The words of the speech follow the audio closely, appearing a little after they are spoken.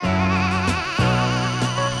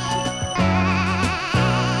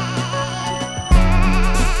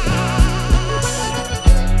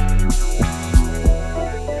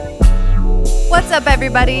What's up,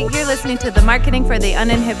 everybody? You're listening to the Marketing for the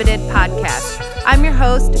Uninhibited podcast. I'm your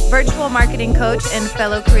host, virtual marketing coach, and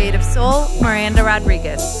fellow creative soul, Miranda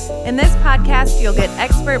Rodriguez. In this podcast, you'll get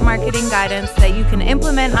expert marketing guidance that you can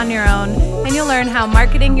implement on your own, and you'll learn how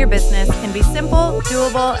marketing your business can be simple,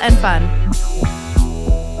 doable, and fun.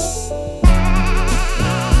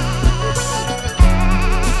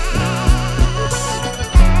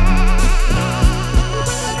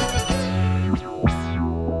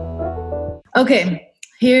 Okay,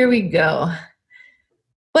 here we go.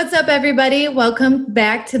 What's up, everybody? Welcome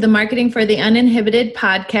back to the Marketing for the Uninhibited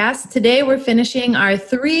podcast. Today, we're finishing our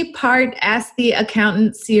 3-part Ask the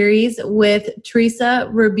Accountant series with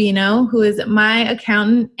Teresa Rubino, who is my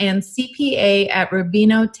accountant and CPA at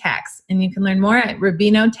Rubino Tax. And you can learn more at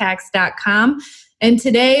rubinotax.com. And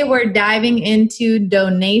today we're diving into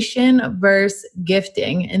donation versus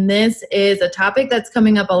gifting. And this is a topic that's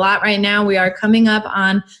coming up a lot right now. We are coming up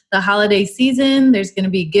on the holiday season. There's going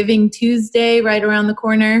to be Giving Tuesday right around the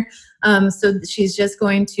corner. So she's just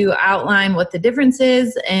going to outline what the difference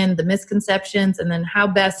is and the misconceptions, and then how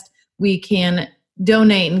best we can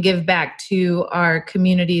donate and give back to our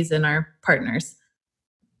communities and our partners.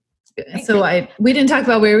 So we didn't talk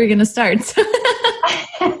about where we're going to start.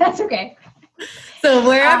 That's okay. So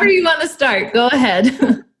wherever you want to start, go ahead.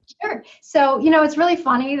 Sure. So, it's really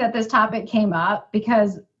funny that this topic came up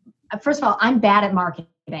because, first of all, I'm bad at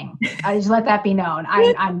marketing. I just let that be known.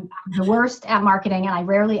 I'm the worst at marketing, and I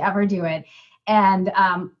rarely ever do it. And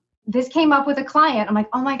this came up with a client. I'm like,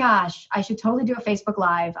 oh my gosh, I should totally do a Facebook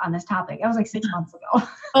Live on this topic. That was like 6 months ago.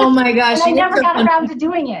 Oh my gosh. And I never got around to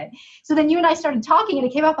doing it. So then you and I started talking, and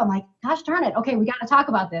it came up. I'm like, gosh darn it. Okay, we got to talk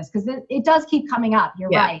about this because it does keep coming up.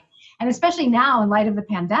 You're right. And especially now in light of the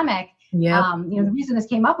pandemic, the reason this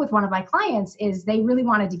came up with one of my clients is they really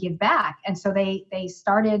wanted to give back. And so they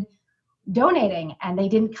started donating, and they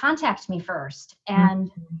didn't contact me first. And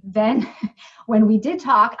then when we did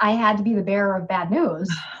talk, I had to be the bearer of bad news.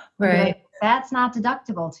 Right. Like, that's not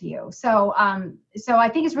deductible to you. So I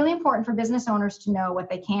think it's really important for business owners to know what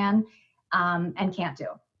they can and can't do.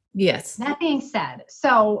 Yes. That being said,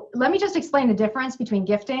 so let me just explain the difference between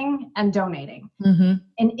gifting and donating. Mm-hmm.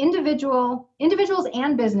 And individuals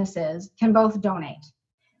and businesses can both donate.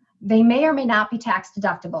 They may or may not be tax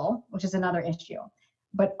deductible, which is another issue,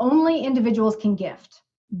 but only individuals can gift.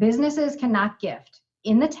 Businesses cannot gift.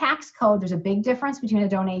 In the tax code, there's a big difference between a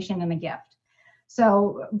donation and a gift.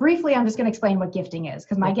 So briefly, I'm just going to explain what gifting is,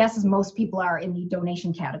 because my guess is most people are in the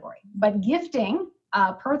donation category. But gifting,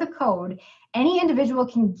 per the code, any individual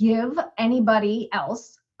can give anybody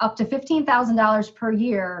else up to $15,000 per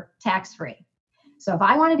year tax-free. So if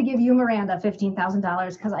I wanted to give you, Miranda,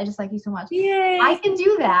 $15,000 because I just like you so much, Yay. I can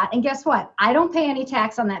do that. And guess what? I don't pay any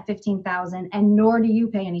tax on that $15,000, and nor do you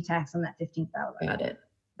pay any tax on that $15,000. Got it.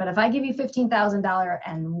 But if I give you $15,000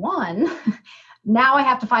 and one, now I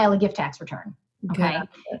have to file a gift tax return. Okay.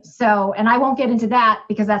 So, and I won't get into that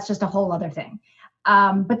because that's just a whole other thing.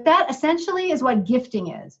 But that essentially is what gifting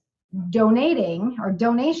is. Donating or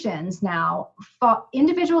donations now,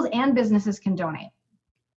 individuals and businesses can donate.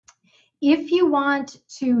 If you want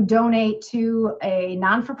to donate to a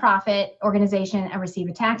non-for-profit organization and receive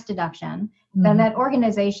a tax deduction, then that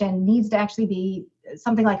organization needs to actually be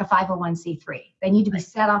something like a 501c3. They need to be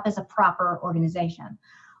set up as a proper organization.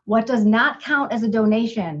 What does not count as a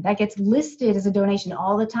donation, that gets listed as a donation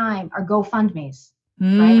all the time, are GoFundMes.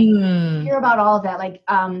 Right? You hear about all of that,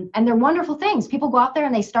 and they're wonderful things. People go out there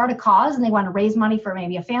and they start a cause and they want to raise money for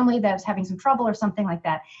maybe a family that's having some trouble or something like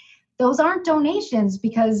that. Those aren't donations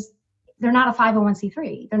because they're not a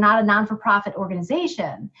 501c3. They're not a non-for-profit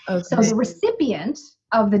organization. Okay. So the recipient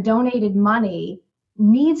of the donated money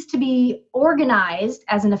needs to be organized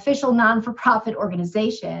as an official non-for-profit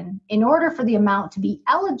organization in order for the amount to be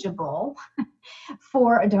eligible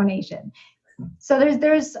for a donation. So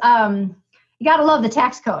there's you got to love the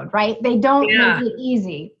tax code, right? They don't make it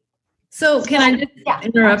easy. So can I just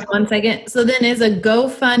interrupt 1 second? So then is a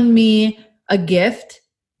GoFundMe a gift?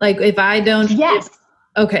 Like if I don't... Yes.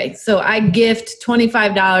 Okay, so I gift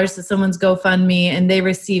 $25 to someone's GoFundMe and they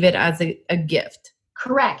receive it as a gift.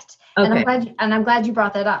 Correct. Okay. And I'm glad you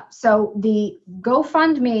brought that up. So the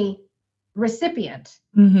GoFundMe recipient,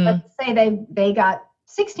 let's say they got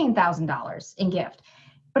 $16,000 in gift,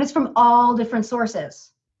 but it's from all different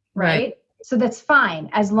sources, right? So that's fine,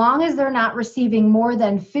 as long as they're not receiving more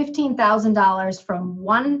than $15,000 from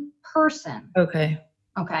one person. Okay.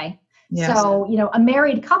 Yes. So, a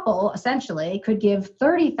married couple essentially could give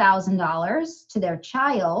 $30,000 to their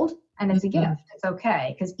child, and it's a gift. It's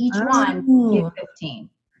okay, because each one gives $15,000.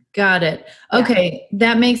 Got it. Okay,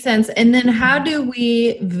 that makes sense. And then how do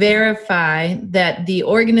we verify that the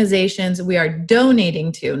organizations we are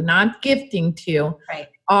donating to, not gifting to, Right.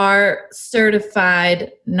 are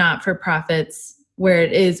certified not-for-profits where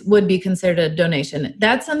would be considered a donation?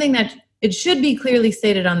 That's something that it should be clearly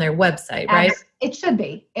stated on their website, right? It should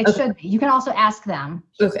be. It should be. You can also ask them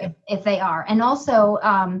if they are. And also,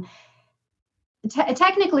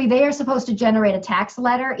 technically, they are supposed to generate a tax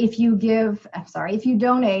letter. If you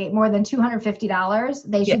donate more than $250,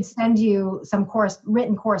 they should send you some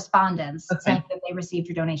written correspondence saying that they received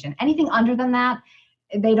your donation. Anything under than that,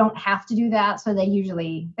 they don't have to do that, so they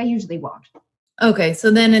usually won't. Okay, so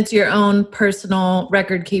then it's your own personal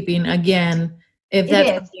record keeping again, if that's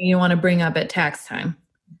something you want to bring up at tax time.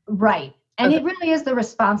 Right. And it really is the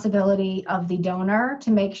responsibility of the donor to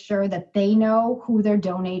make sure that they know who they're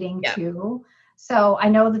donating to. So I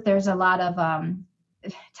know that there's a lot of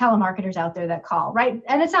telemarketers out there that call, right?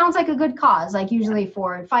 And it sounds like a good cause, like usually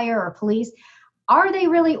for fire or police. Are they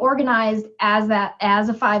really organized as a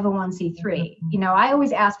 501c3? You know, I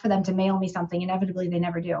always ask for them to mail me something. Inevitably, they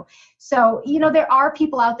never do. So, you know, there are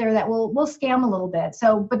people out there that will scam a little bit.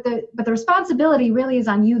 So, but the responsibility really is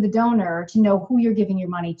on you, the donor, to know who you're giving your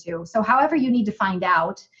money to. So however you need to find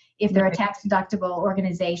out if they're a tax deductible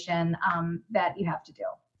organization, that you have to do.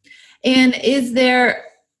 And is there,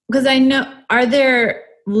 because I know, are there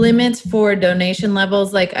limits for donation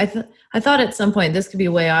levels? Like I thought at some point, this could be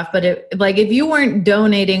way off, but if you weren't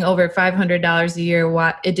donating over $500 a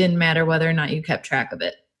year, it didn't matter whether or not you kept track of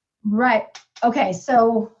it. Right. Okay.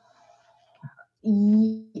 So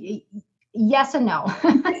yes and no.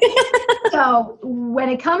 So when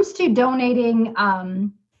it comes to donating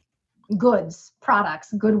goods,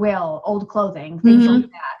 products, Goodwill, old clothing, things like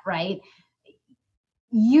that, right?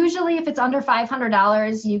 Usually if it's under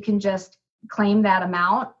 $500, you can just claim that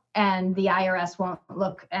amount and the IRS won't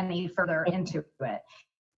look any further into it.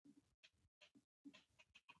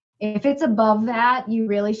 If it's above that, you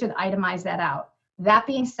really should itemize that out. That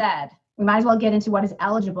being said, we might as well get into what is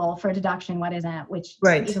eligible for a deduction, what isn't, which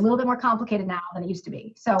is a little bit more complicated now than it used to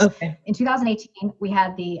be. So in 2018, we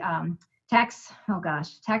had the Tax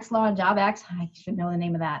Law and Job Act. I should know the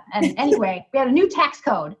name of that. And anyway, we had a new tax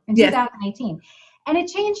code in 2018. And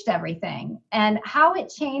it changed everything. And how it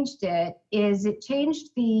changed it is it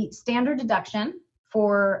changed the standard deduction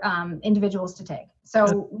for individuals to take.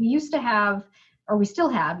 So we used to have, or we still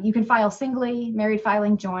have, you can file singly, married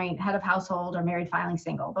filing joint, head of household, or married filing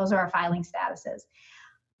single. Those are our filing statuses.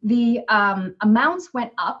 The amounts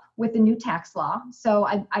went up with the new tax law. So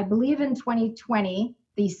I believe in 2020,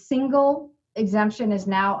 the single exemption is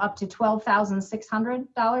now up to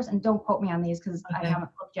 $12,600, and don't quote me on these because I haven't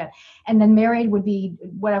looked yet. And then married would be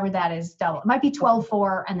whatever that is, double. It might be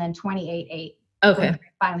 12.4 and then 28.8. Okay.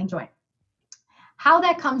 Filing joint. How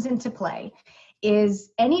that comes into play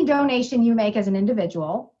is any donation you make as an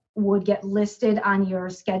individual would get listed on your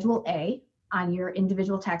Schedule A on your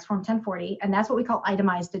individual tax form 1040, and that's what we call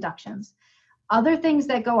itemized deductions. Other things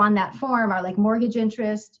that go on that form are like mortgage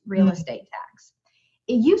interest, real estate tax.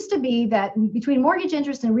 It used to be that between mortgage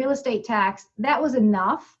interest and real estate tax, that was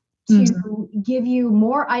enough to give you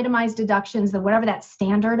more itemized deductions than whatever that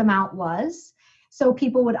standard amount was. So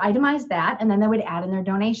people would itemize that and then they would add in their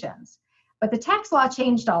donations. But the tax law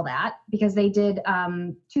changed all that because they did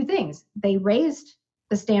two things. They raised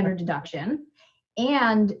the standard deduction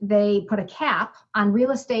and they put a cap on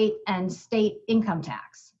real estate and state income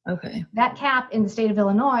tax. Okay. That cap in the state of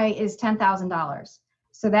Illinois is $10,000.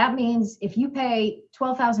 So that means if you pay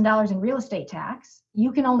 $12,000 in real estate tax,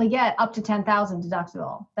 you can only get up to $10,000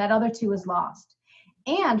 deductible. That other two is lost.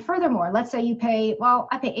 And furthermore, let's say you pay,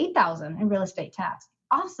 I pay $8,000 in real estate tax.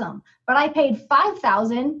 Awesome. But I paid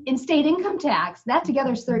 $5,000 in state income tax. That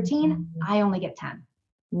together is $13,000. I only get $10,000.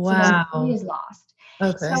 Wow. So that is lost.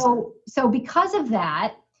 Okay. So because of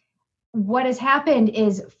that, what has happened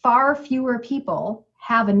is far fewer people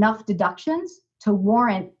have enough deductions to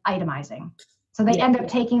warrant itemizing. So they end up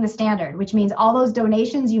taking the standard, which means all those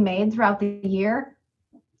donations you made throughout the year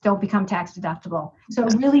don't become tax deductible. So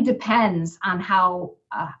it really depends on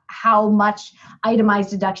how much itemized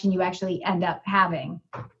deduction you actually end up having.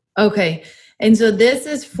 Okay. And so this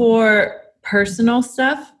is for personal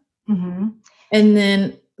stuff. Mm-hmm. And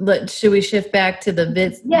then should we shift back to the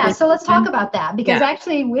business? Yeah. So let's talk about that because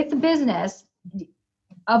actually with the business,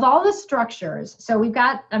 of all the structures, so we've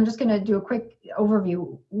got, I'm just going to do a quick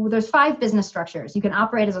overview. There's 5 business structures. You can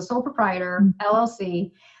operate as a sole proprietor,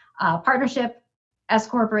 LLC, partnership, S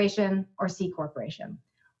corporation, or C corporation.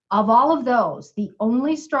 Of all of those, the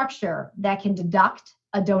only structure that can deduct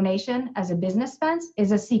a donation as a business expense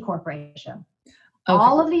is a C corporation. Okay.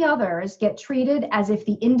 All of the others get treated as if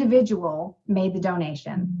the individual made the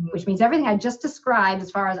donation, which means everything I just described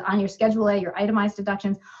as far as on your Schedule A, your itemized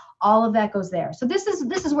deductions, all of that goes there. So this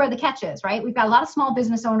is where the catch is, right? We've got a lot of small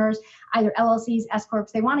business owners, either LLCs, S Corps.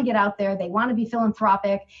 They want to get out there. They want to be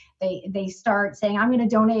philanthropic. They start saying, I'm going to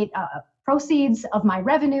donate proceeds of my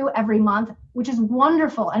revenue every month, which is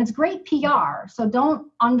wonderful. And it's great PR. So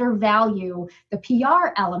don't undervalue the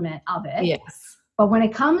PR element of it. Yes. But when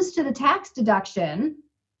it comes to the tax deduction,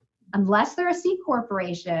 unless they're a C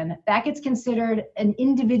corporation, that gets considered an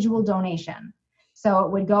individual donation. So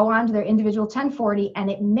it would go on to their individual 1040,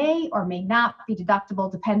 and it may or may not be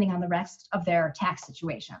deductible depending on the rest of their tax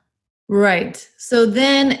situation. Right. So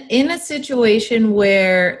then in a situation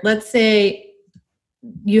where, let's say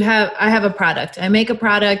I have a product, I make a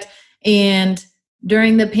product, and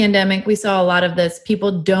during the pandemic, we saw a lot of this,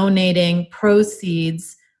 people donating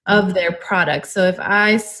proceeds of their products. So if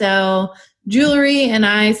I sell jewelry and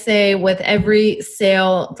I say with every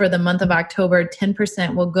sale for the month of October,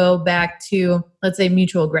 10% will go back to, let's say,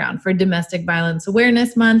 Mutual Ground for Domestic Violence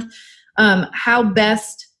Awareness Month. How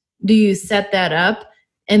best do you set that up?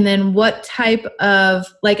 And then what type of,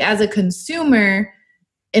 like as a consumer,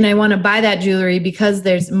 and I want to buy that jewelry because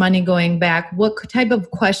there's money going back, what type of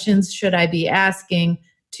questions should I be asking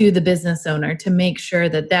to the business owner to make sure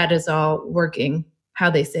that that is all working how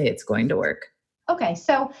they say it's going to work? Okay,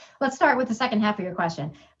 so let's start with the second half of your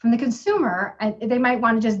question. From the consumer, they might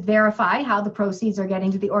want to just verify how the proceeds are getting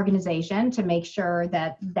to the organization to make sure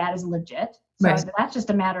that that is legit. So Right. That's just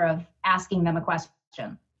a matter of asking them a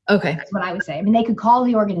question. Okay. That's what I would say. I mean, they could call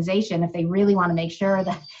the organization if they really want to make sure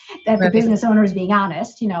that the Right. business owner is being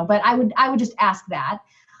honest, but I would just ask that.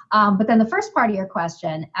 But then the first part of your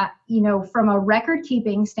question, from a record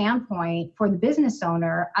keeping standpoint for the business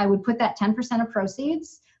owner, I would put that 10% of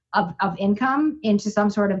proceeds of income into some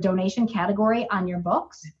sort of donation category on your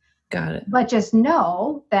books. Got it. But just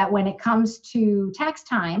know that when it comes to tax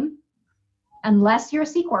time, unless you're a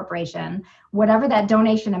C corporation, whatever that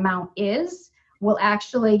donation amount is, will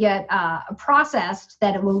actually get processed,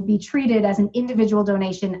 that it will be treated as an individual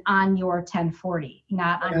donation on your 1040,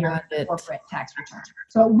 not on your corporate tax return.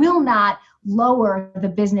 So it will not lower the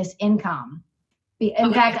business income.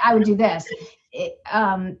 In fact, I would do this.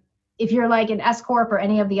 If you're like an S Corp or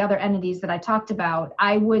any of the other entities that I talked about,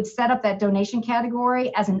 I would set up that donation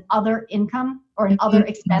category as an other income or an other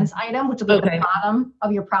expense item, which will be at the bottom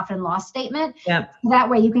of your profit and loss statement. Yeah. That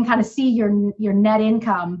way you can kind of see your net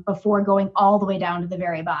income before going all the way down to the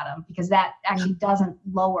very bottom, because that actually doesn't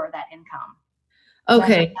lower that income.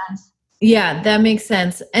 Okay. Yeah, that makes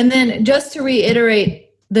sense. And then just to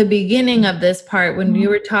reiterate the beginning of this part, when you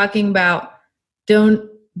were talking about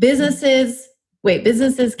businesses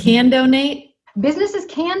can donate? Businesses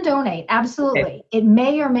can donate, absolutely. Okay. It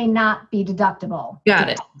may or may not be deductible. Got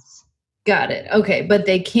it. Okay, but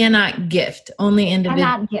they cannot gift. Only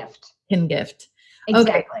individuals can gift.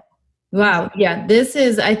 Exactly. Okay. Wow. Yeah, this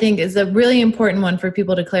I think is a really important one for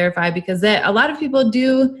people to clarify, because a lot of people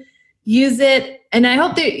do use it, and I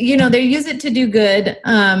hope they use it to do good.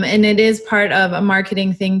 And it is part of a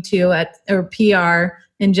marketing thing too, or PR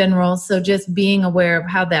in general. So just being aware of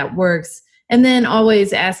how that works. And then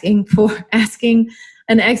always asking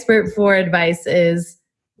an expert for advice is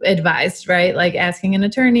advised, right? Like asking an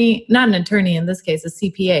attorney, not an attorney in this case, a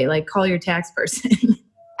CPA, like call your tax person.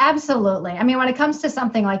 Absolutely. I mean, when it comes to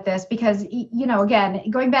something like this, because, again,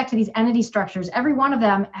 going back to these entity structures, every one of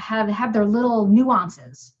them have their little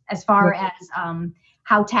nuances as far as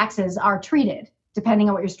how taxes are treated, depending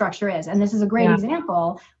on what your structure is. And this is a great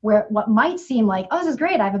example where what might seem like, oh, this is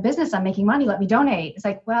great, I have a business, I'm making money, let me donate. It's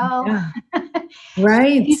like, well,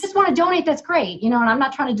 right. If you just want to donate, that's great. And I'm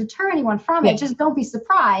not trying to deter anyone from it. Just don't be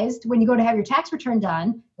surprised when you go to have your tax return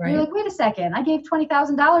done. Right. You're like, wait a second, I gave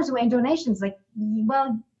 $20,000 away in donations. Like,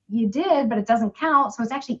 well, you did, but it doesn't count. So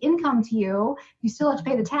it's actually income to you. You still have to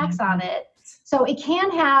pay the tax on it. So it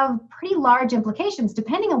can have pretty large implications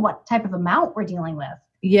depending on what type of amount we're dealing with.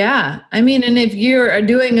 Yeah. I mean, and if you're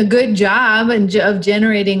doing a good job of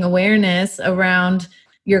generating awareness around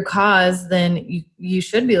your cause, then you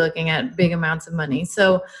should be looking at big amounts of money.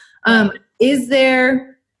 So is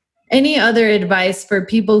there any other advice for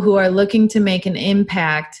people who are looking to make an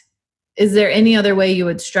impact? Is there any other way you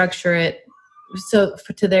would structure it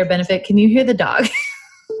to their benefit? Can you hear the dog?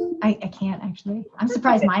 I can't actually. I'm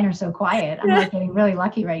surprised mine are so quiet. I'm like getting really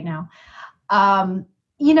lucky right now.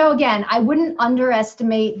 Again, I wouldn't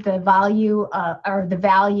underestimate the value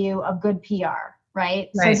of good PR, right?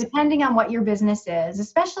 So depending on what your business is,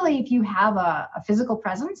 especially if you have a physical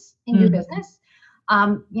presence in your business,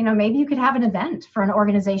 Maybe you could have an event for an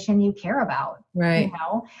organization you care about. Right.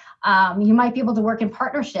 You might be able to work in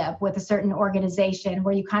partnership with a certain organization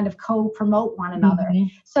where you kind of co-promote one another. Mm-hmm.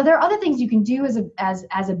 So there are other things you can do as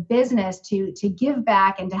a business to give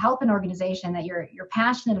back and to help an organization that you're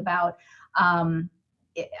passionate about,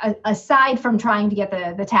 aside from trying to get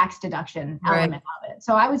the tax deduction element of it.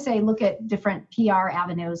 So I would say look at different PR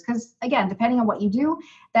avenues, because again, depending on what you do,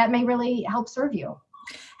 that may really help serve you.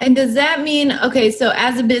 And does that mean, okay, so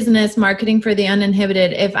as a business, Marketing for the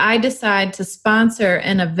Uninhibited, if I decide to sponsor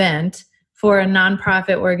an event for a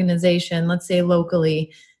nonprofit organization, let's say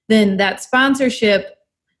locally, then that sponsorship,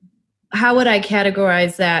 how would I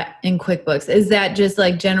categorize that in QuickBooks? Is that just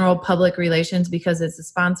like general public relations because it's a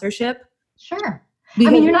sponsorship? Sure.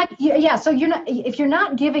 Because, so if you're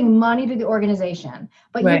not giving money to the organization,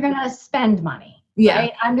 but you're going to spend money. Yeah.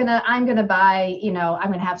 Right? I'm going to buy, I'm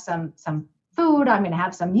going to have some food, I'm going to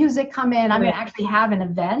have some music come in, I'm going to actually have an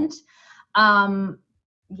event.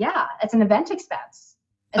 It's an event expense.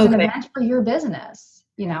 It's an event for your business,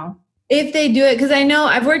 If they do it, because I know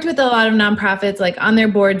I've worked with a lot of nonprofits like on their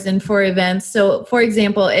boards and for events. So for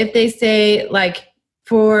example, if they say like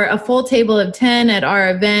for a full table of 10 at our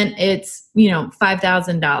event, it's,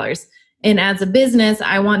 $5,000. And as a business,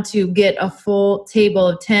 I want to get a full table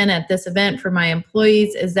of 10 at this event for my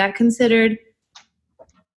employees. Is that considered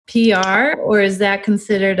PR, or is that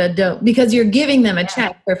considered a dope? Because you're giving them a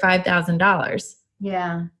check for $5,000.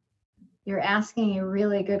 Yeah. You're asking a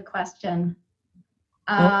really good question.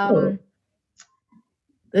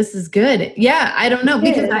 This is good. Yeah, I don't know,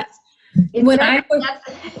 because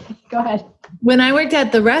go ahead. When I worked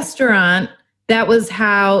at the restaurant, that was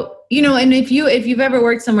how, and if you've ever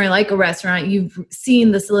worked somewhere like a restaurant, you've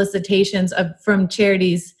seen the solicitations from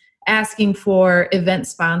charities asking for event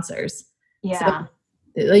sponsors. Yeah. So,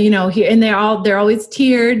 here, and they're always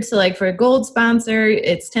tiered. So like for a gold sponsor,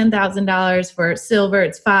 it's $10,000. For silver,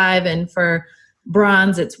 it's $5,000, and for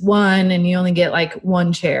bronze, it's $1,000, and you only get like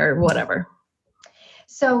one chair or whatever.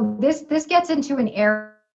 So this gets into an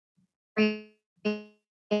area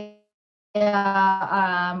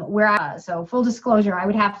where so full disclosure, I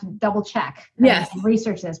would have to double check and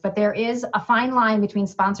research this, but there is a fine line between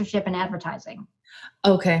sponsorship and advertising.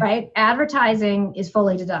 Okay. Right? Advertising is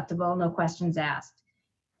fully deductible, no questions asked.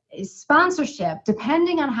 Sponsorship,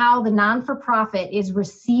 depending on how the non-for-profit is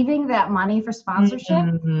receiving that money for sponsorship,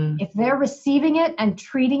 if they're receiving it and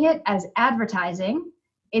treating it as advertising,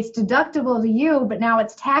 it's deductible to you, but now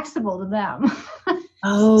it's taxable to them.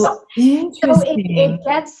 Interesting. So it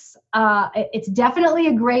gets, it's definitely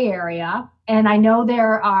a gray area. And I know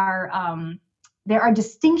there are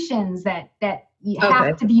distinctions that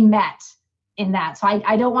have to be met in that. So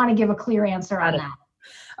I don't want to give a clear answer on that.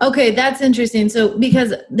 Okay, that's interesting. So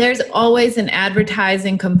because there's always an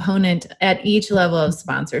advertising component at each level of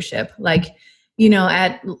sponsorship. Like,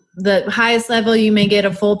 at the highest level, you may get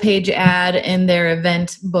a full page ad in their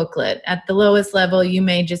event booklet. At the lowest level, you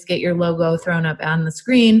may just get your logo thrown up on the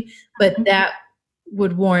screen, but that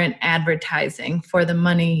would warrant advertising for the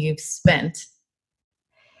money you've spent.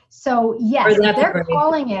 So yes,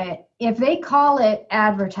 if they call it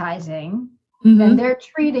advertising, then they're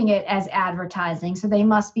treating it as advertising. So they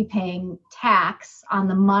must be paying tax on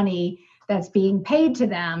the money that's being paid to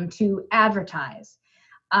them to advertise.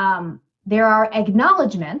 There are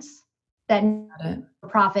acknowledgments that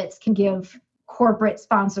profits can give corporate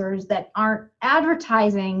sponsors that aren't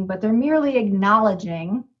advertising, but they're merely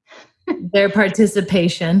acknowledging their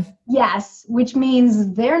participation. Yes, which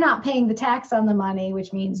means they're not paying the tax on the money,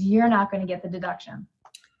 which means you're not going to get the deduction.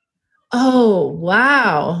 Oh,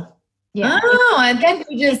 wow. Yeah. Oh, I think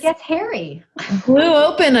we just it gets hairy. Blew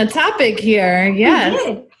open a topic here. Yes.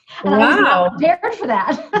 We did. And I was not prepared for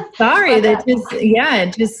that. Sorry,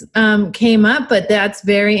 it just came up, but that's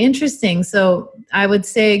very interesting. So I would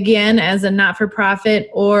say again, as a not-for-profit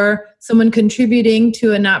or someone contributing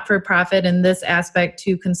to a not-for-profit in this aspect,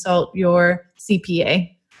 to consult your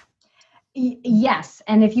CPA. Yes.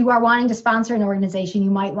 And if you are wanting to sponsor an organization,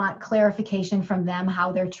 you might want clarification from them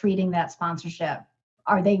how they're treating that sponsorship.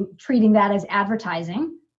 Are they treating that as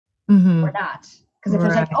advertising or not? Because if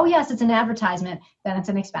it's like, oh, yes, it's an advertisement, then it's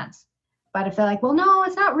an expense. But if they're like, well, no,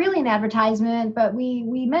 it's not really an advertisement, but we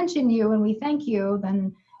mentioned you and we thank you,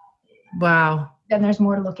 then then there's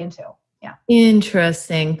more to look into. Yeah.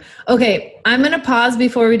 Interesting. Okay, I'm going to pause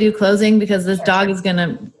before we do closing because this dog is going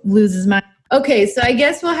to lose his mind. Okay, so I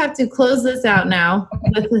guess we'll have to close this out now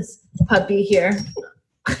with this puppy here.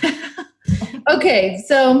 Okay,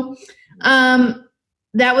 so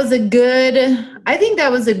that was I think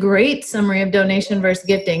that was a great summary of donation versus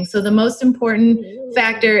gifting. So the most important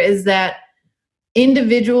factor is that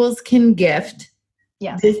individuals can gift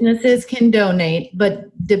Yes. Businesses can donate, but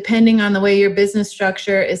depending on the way your business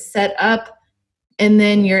structure is set up, and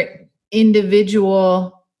then your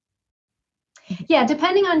individual. Yeah,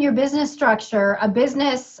 depending on your business structure, a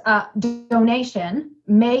business donation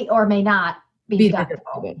may or may not be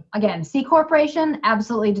deductible. Again, C corporation,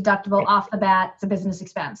 absolutely deductible off the bat. It's a business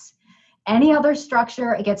expense. Any other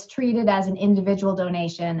structure, it gets treated as an individual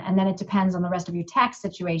donation, and then it depends on the rest of your tax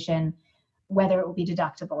situation whether it will be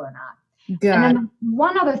deductible or not. And then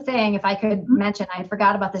one other thing, if I could mention, I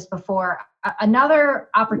forgot about this before, another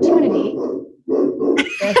opportunity.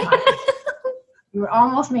 You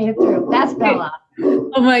almost made it through. That's Bella.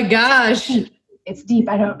 Oh my gosh. It's deep.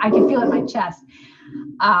 I can feel it in my chest.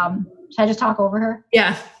 Should I just talk over her?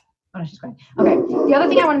 Yeah. Oh, no, she's going. Okay. The other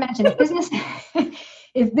thing I want to mention,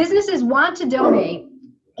 if businesses want to donate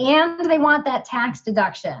and they want that tax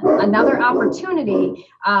deduction, another opportunity.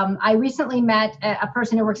 I recently met a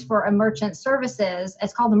person who works for a merchant services.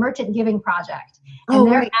 It's called the Merchant Giving Project.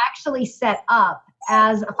 And they're actually set up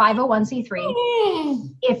as a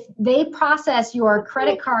 501c3. If they process your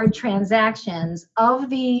credit card transactions of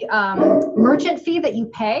the merchant fee that you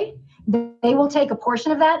pay, they will take a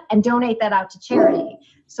portion of that and donate that out to charity.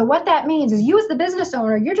 So what that means is you as the business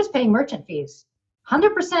owner, you're just paying merchant fees.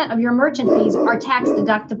 100% of your merchant fees are tax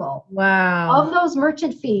deductible. Wow. Of those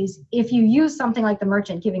merchant fees, if you use something like the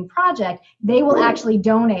Merchant Giving Project, they will actually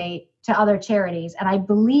donate to other charities. And I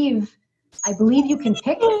believe you can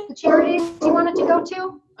pick the charities you want it to go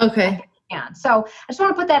to. Okay. Yeah. So I just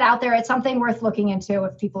want to put that out there. It's something worth looking into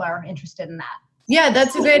if people are interested in that. Yeah,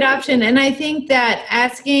 that's a great option. And I think that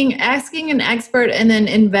asking an expert and then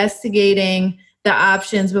investigating the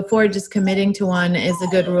options before just committing to one is a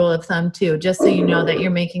good rule of thumb too, just so you know that you're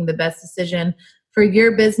making the best decision for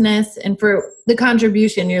your business and for the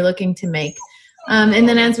contribution you're looking to make. And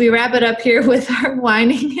then as we wrap it up here with our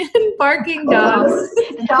whining and barking dogs,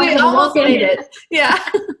 we almost made it. Yeah,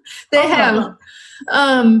 they have.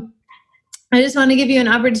 I just want to give you an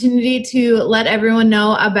opportunity to let everyone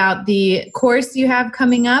know about the course you have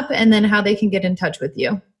coming up and then how they can get in touch with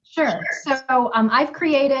you. Sure. So I've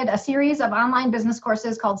created a series of online business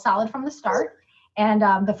courses called Solid from the Start. And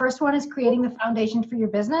the first one is creating the foundation for your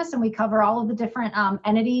business, and we cover all of the different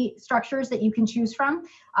entity structures that you can choose from.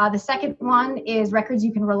 The second one is records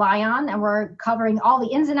you can rely on, and we're covering all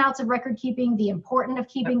the ins and outs of record keeping, the importance of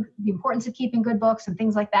keeping good books and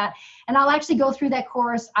things like that. And I'll actually go through that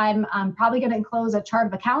course. I'm probably going to enclose a chart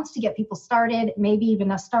of accounts to get people started, maybe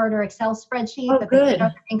even a starter Excel spreadsheet that they can show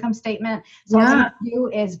their income statement. So all they have to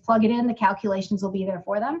do is plug it in. The calculations will be there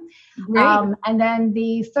for them. And then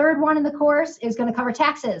the third one in the course is going to cover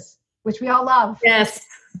taxes, which we all love. Yes.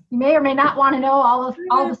 You may or may not want to know all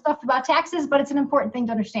the stuff about taxes, but it's an important thing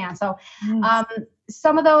to understand. So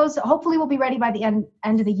some of those hopefully will be ready by the end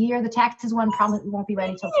of the year. The taxes one probably won't be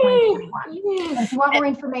ready till 2021. But if you want more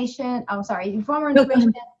information,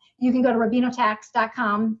 you can go to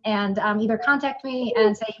rubinotax.com and either contact me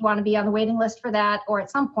and say you want to be on the waiting list for that, or at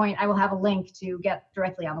some point I will have a link to get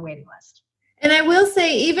directly on the waiting list. And I will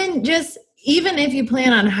say, even if you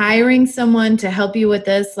plan on hiring someone to help you with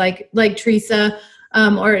this, like Teresa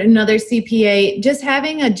or another CPA, just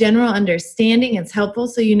having a general understanding is helpful,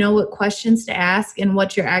 so you know what questions to ask and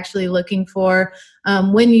what you're actually looking for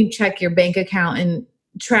when you check your bank account and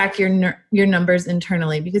track your numbers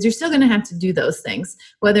internally, because you're still going to have to do those things.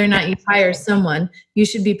 Whether or not you hire someone, you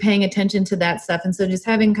should be paying attention to that stuff. And so just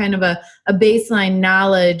having kind of a baseline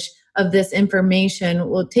knowledge of this information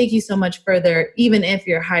will take you so much further, even if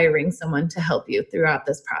you're hiring someone to help you throughout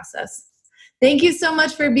this process. Thank you so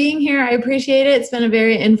much for being here. I appreciate it. It's been a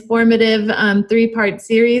very informative 3-part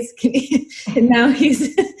series. And now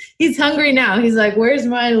he's hungry now. He's like, where's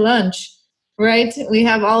my lunch? Right? We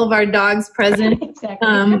have all of our dogs present.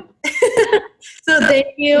 Exactly. So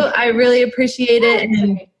thank you. I really appreciate it.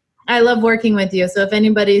 And I love working with you. So if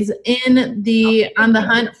anybody's on the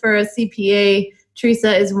hunt for a CPA,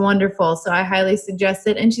 Teresa is wonderful. So I highly suggest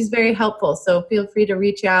it. And she's very helpful. So feel free to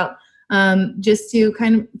reach out just to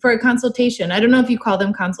for a consultation. I don't know if you call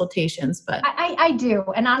them consultations, but I do.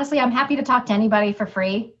 And honestly, I'm happy to talk to anybody for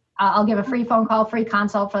free. I'll give a free phone call, free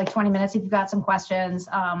consult for like 20 minutes if you've got some questions.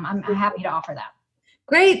 I'm happy to offer that.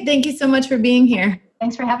 Great. Thank you so much for being here.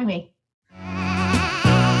 Thanks for having me.